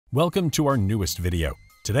Welcome to our newest video.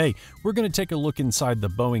 Today, we're going to take a look inside the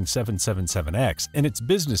Boeing 777x and its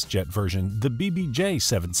business jet version, the BBJ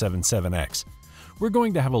 777x. We're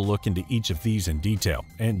going to have a look into each of these in detail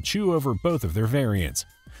and chew over both of their variants.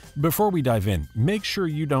 Before we dive in, make sure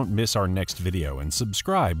you don't miss our next video and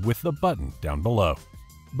subscribe with the button down below.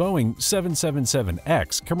 Boeing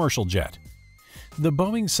 777x Commercial Jet. The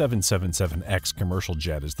Boeing 777x commercial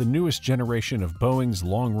jet is the newest generation of Boeing's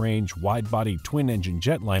long-range, wide-body twin-engine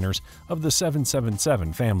jetliners of the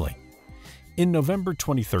 777 family. In November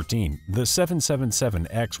 2013, the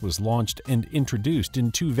 777x was launched and introduced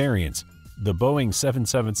in two variants: the Boeing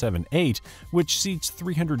 777-8, which seats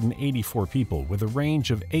 384 people with a range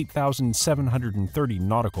of 8,730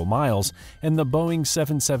 nautical miles, and the Boeing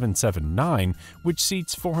 777-9, which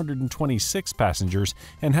seats 426 passengers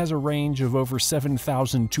and has a range of over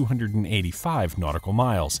 7,285 nautical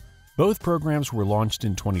miles. Both programs were launched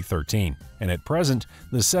in 2013, and at present,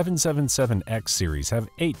 the 777X series have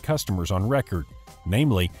 8 customers on record.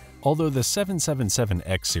 Namely, although the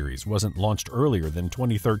 777X series wasn't launched earlier than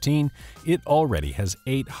 2013, it already has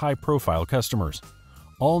 8 high-profile customers: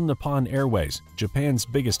 All Nippon Airways, Japan's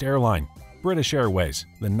biggest airline; British Airways,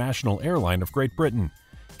 the national airline of Great Britain;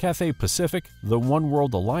 Cathay Pacific, the One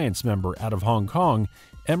World Alliance member out of Hong Kong;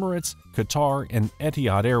 Emirates, Qatar, and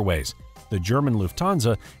Etihad Airways; the German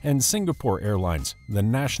Lufthansa; and Singapore Airlines, the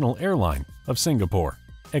national airline of Singapore.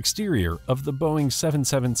 Exterior of the Boeing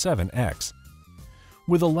 777X.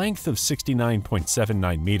 With a length of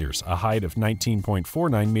 69.79 meters, a height of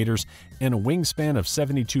 19.49 meters, and a wingspan of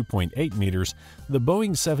 72.8 meters, the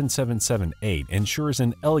Boeing 777-8 ensures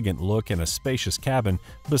an elegant look and a spacious cabin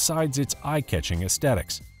besides its eye-catching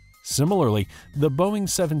aesthetics. Similarly, the Boeing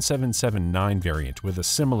 777-9 variant with a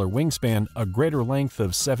similar wingspan, a greater length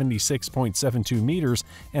of 76.72 meters,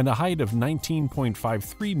 and a height of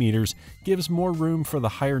 19.53 meters gives more room for the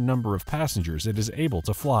higher number of passengers it is able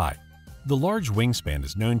to fly. The large wingspan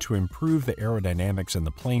is known to improve the aerodynamics, and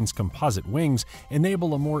the plane's composite wings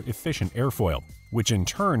enable a more efficient airfoil, which in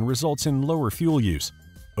turn results in lower fuel use.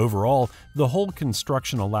 Overall, the whole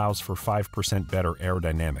construction allows for 5% better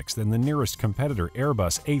aerodynamics than the nearest competitor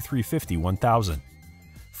Airbus A350-1000.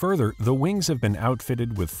 Further, the wings have been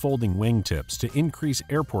outfitted with folding wingtips to increase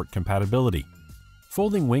airport compatibility.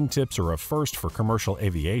 Folding wingtips are a first for commercial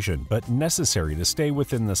aviation, but necessary to stay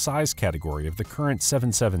within the size category of the current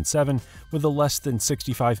 777 with a less than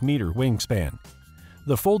 65-meter wingspan.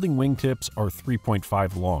 The folding wingtips are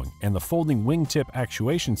 3.5 long, and the folding wingtip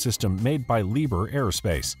actuation system made by Liebherr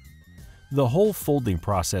Aerospace. The whole folding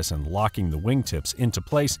process and locking the wingtips into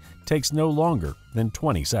place takes no longer than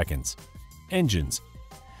 20 seconds. Engines.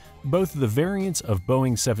 Both the variants of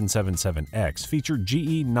Boeing 777X feature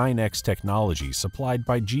GE9X technology supplied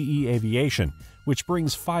by GE Aviation, which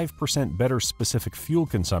brings 5% better specific fuel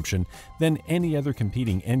consumption than any other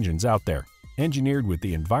competing engines out there. Engineered with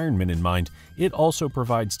the environment in mind, it also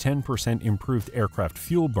provides 10% improved aircraft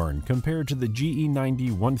fuel burn compared to the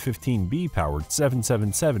GE90-115B powered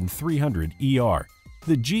 777-300ER.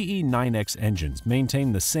 The GE9X engines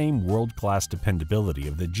maintain the same world-class dependability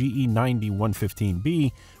of the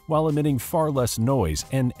GE90-115B while emitting far less noise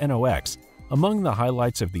and NOx. Among the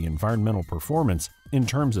highlights of the environmental performance, in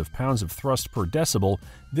terms of pounds of thrust per decibel,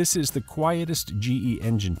 this is the quietest GE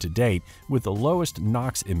engine to date with the lowest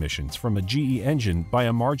NOx emissions from a GE engine by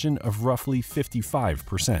a margin of roughly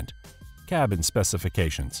 55%. Cabin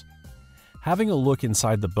specifications. Having a look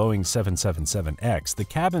inside the Boeing 777X, the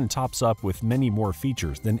cabin tops up with many more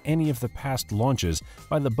features than any of the past launches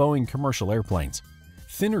by the Boeing commercial airplanes.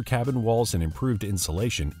 Thinner cabin walls and improved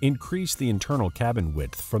insulation increase the internal cabin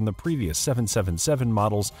width from the previous 777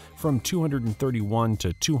 models from 231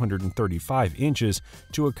 to 235 inches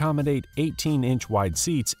to accommodate 18-inch wide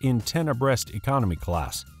seats in 10 abreast economy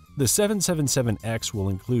class. The 777X will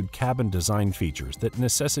include cabin design features that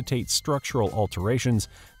necessitate structural alterations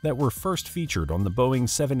that were first featured on the Boeing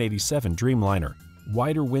 787 Dreamliner: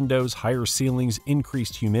 wider windows, higher ceilings,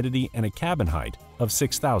 increased humidity, and a cabin height of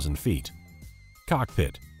 6,000 feet.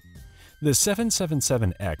 Cockpit. The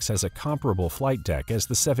 777X has a comparable flight deck as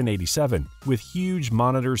the 787, with huge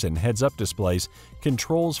monitors and heads-up displays,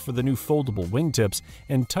 controls for the new foldable wingtips,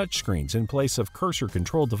 and touchscreens in place of cursor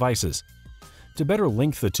control devices. To better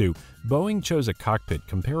link the two, Boeing chose a cockpit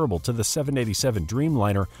comparable to the 787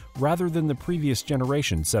 Dreamliner rather than the previous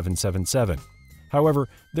generation 777. However,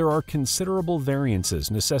 there are considerable variances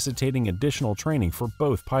necessitating additional training for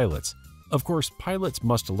both pilots. Of course, pilots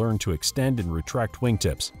must learn to extend and retract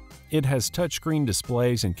wingtips. It has touchscreen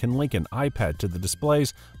displays and can link an iPad to the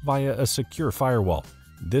displays via a secure firewall.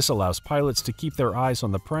 This allows pilots to keep their eyes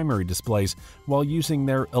on the primary displays while using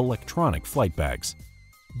their electronic flight bags.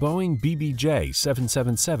 Boeing BBJ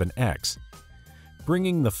 777x.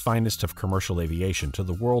 Bringing the finest of commercial aviation to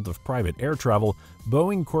the world of private air travel,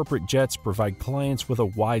 Boeing corporate jets provide clients with a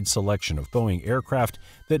wide selection of Boeing aircraft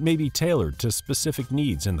that may be tailored to specific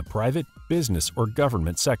needs in the private, business, or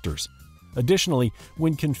government sectors. Additionally,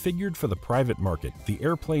 when configured for the private market, the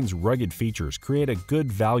airplane's rugged features create a good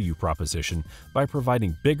value proposition by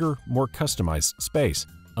providing bigger, more customized space,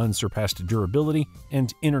 unsurpassed durability,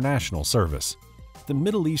 and international service. The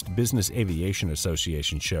Middle East Business Aviation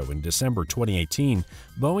Association show in December 2018,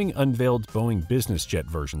 Boeing unveiled Boeing business jet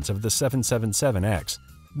versions of the 777x.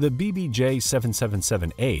 The BBJ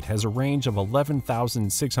 777-8 has a range of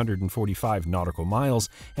 11,645 nautical miles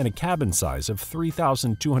and a cabin size of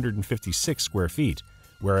 3,256 square feet,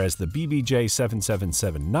 whereas the BBJ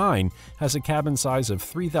 777-9 has a cabin size of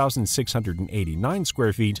 3,689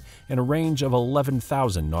 square feet and a range of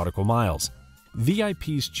 11,000 nautical miles.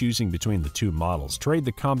 VIPs choosing between the two models trade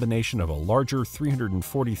the combination of a larger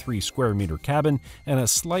 343 square meter cabin and a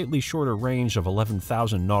slightly shorter range of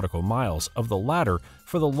 11,000 nautical miles of the latter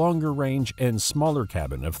for the longer range and smaller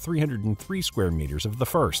cabin of 303 square meters of the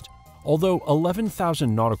first. Although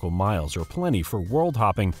 11,000 nautical miles are plenty for world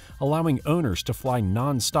hopping, allowing owners to fly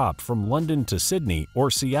non-stop from London to Sydney or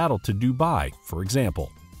Seattle to Dubai, for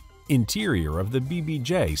example. Interior of the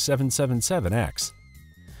BBJ 777x.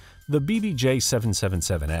 The BBJ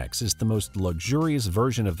 777x is the most luxurious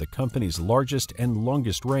version of the company's largest and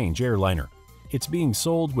longest-range airliner. It's being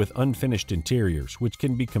sold with unfinished interiors, which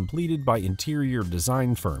can be completed by interior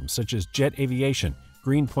design firms such as Jet Aviation,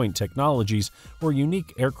 Greenpoint Technologies, or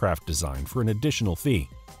Unique Aircraft Design for an additional fee.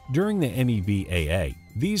 During the MEBAA,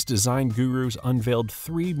 these design gurus unveiled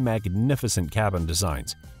 3 magnificent cabin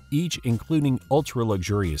designs, each including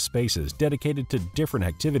ultra-luxurious spaces dedicated to different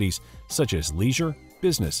activities such as leisure,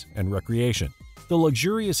 business, and recreation. The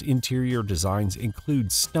luxurious interior designs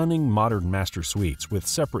include stunning modern master suites with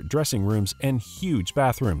separate dressing rooms and huge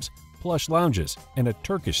bathrooms, plush lounges, and a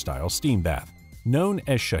Turkish-style steam bath. Known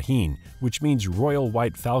as Shaheen, which means Royal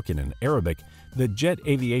White Falcon in Arabic, the Jet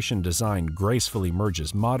Aviation design gracefully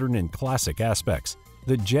merges modern and classic aspects.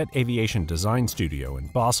 The Jet Aviation Design Studio in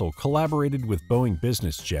Basel collaborated with Boeing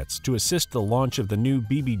Business Jets to assist the launch of the new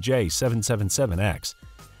BBJ 777x.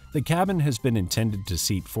 The cabin has been intended to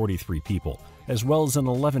seat 43 people, as well as an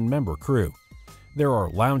 11-member crew. There are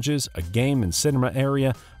lounges, a game and cinema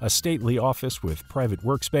area, a stately office with private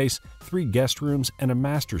workspace, 3 guest rooms, and a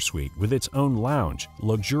master suite with its own lounge,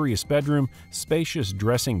 luxurious bedroom, spacious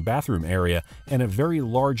dressing bathroom area, and a very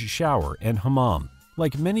large shower and hammam.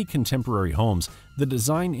 Like many contemporary homes, the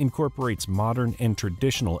design incorporates modern and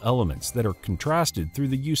traditional elements that are contrasted through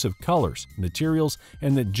the use of colors, materials,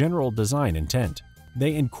 and the general design intent.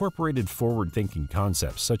 They incorporated forward-thinking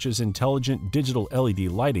concepts such as intelligent digital LED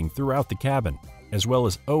lighting throughout the cabin, as well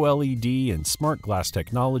as OLED and smart glass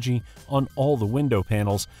technology on all the window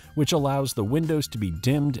panels, which allows the windows to be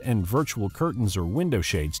dimmed and virtual curtains or window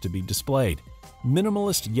shades to be displayed.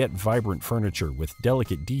 Minimalist yet vibrant furniture with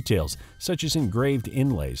delicate details such as engraved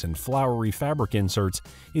inlays and flowery fabric inserts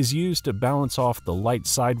is used to balance off the light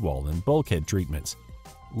sidewall and bulkhead treatments.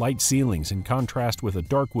 Light ceilings in contrast with a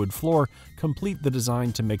dark wood floor complete the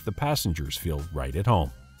design to make the passengers feel right at home.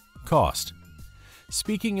 Cost.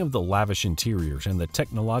 Speaking of the lavish interiors and the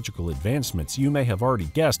technological advancements, you may have already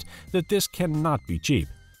guessed that this cannot be cheap.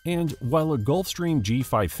 And while a Gulfstream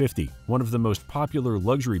G550, one of the most popular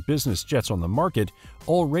luxury business jets on the market,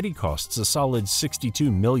 already costs a solid $62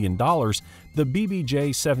 million, the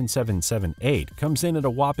BBJ 777-8 comes in at a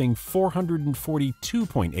whopping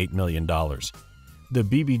 $442.8 million. The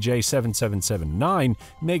BBJ 777-9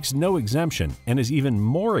 makes no exemption and is even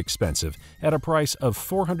more expensive at a price of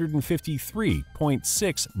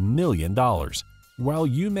 $453.6 million. While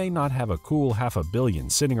you may not have a cool $500 million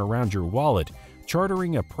sitting around your wallet,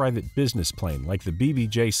 chartering a private business plane like the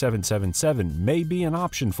BBJ 777 may be an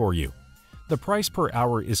option for you. The price per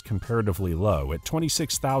hour is comparatively low at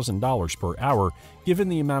 $26,000 per hour, given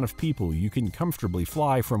the amount of people you can comfortably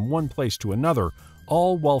fly from one place to another,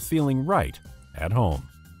 all while feeling right at home.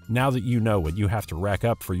 Now that you know what you have to rack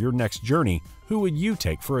up for your next journey, who would you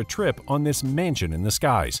take for a trip on this mansion in the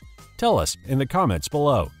skies? Tell us in the comments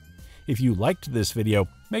below. If you liked this video,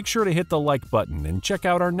 make sure to hit the like button and check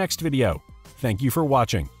out our next video. Thank you for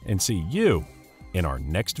watching, and see you in our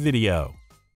next video.